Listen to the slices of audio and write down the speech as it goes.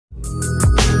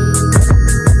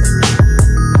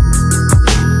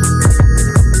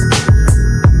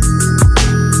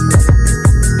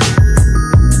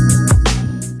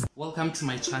to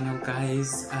my channel,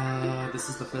 guys. This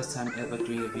is the first time ever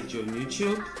doing a video on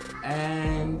YouTube,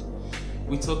 and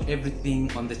we talk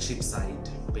everything on the cheap side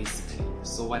basically.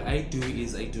 So what I do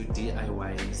is I do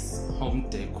DIYs, home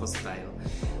decor style.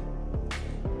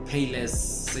 Pay less,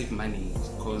 save money,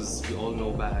 because we all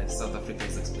know that South Africa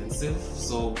is expensive.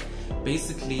 So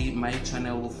basically my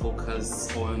channel will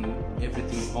focus on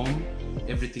everything home,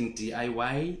 everything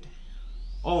DIY,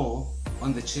 or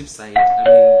on the cheap side. I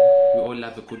mean, we all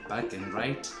love a good bargain,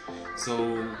 right?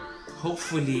 So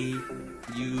hopefully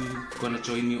you gonna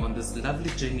join me on this lovely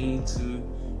journey to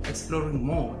exploring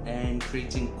more and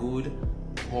creating good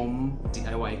home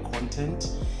DIY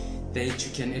content that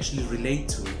you can actually relate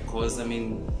to. Because I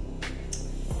mean,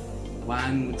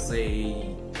 one would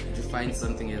say if you find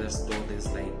something at a store that's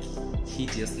like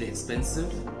hideously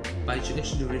expensive, but you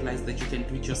actually realize that you can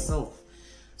do it yourself.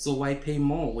 So why pay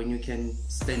more when you can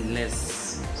spend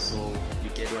less? So you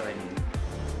get what I mean.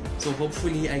 So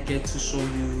hopefully I get to show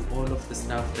you all of the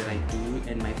stuff that I do,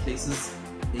 and my places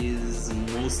is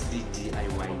mostly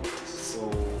DIY. So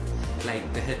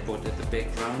like the headboard at the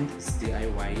background is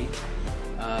DIY.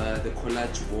 The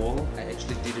collage wall I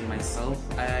actually did it myself.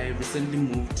 I recently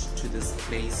moved to this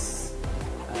place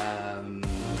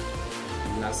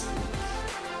last week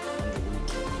on the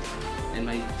weekend, and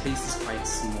my place is quite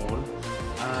small.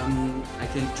 I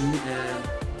can do a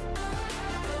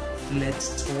flat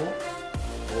tour,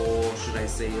 or should I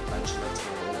say a bachelor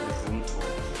tour or a room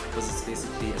tour, because it's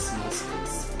basically a small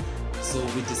space. So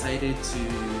we decided to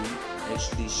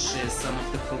actually share some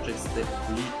of the projects that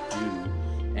we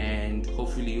do, and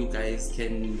hopefully you guys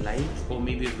can like or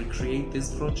maybe recreate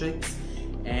these projects.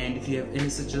 And if you have any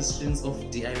suggestions of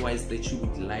DIYs that you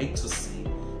would like to see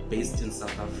based in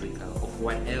South Africa, of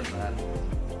whatever,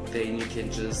 then you can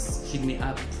just hit me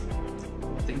up.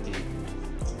 Thank you.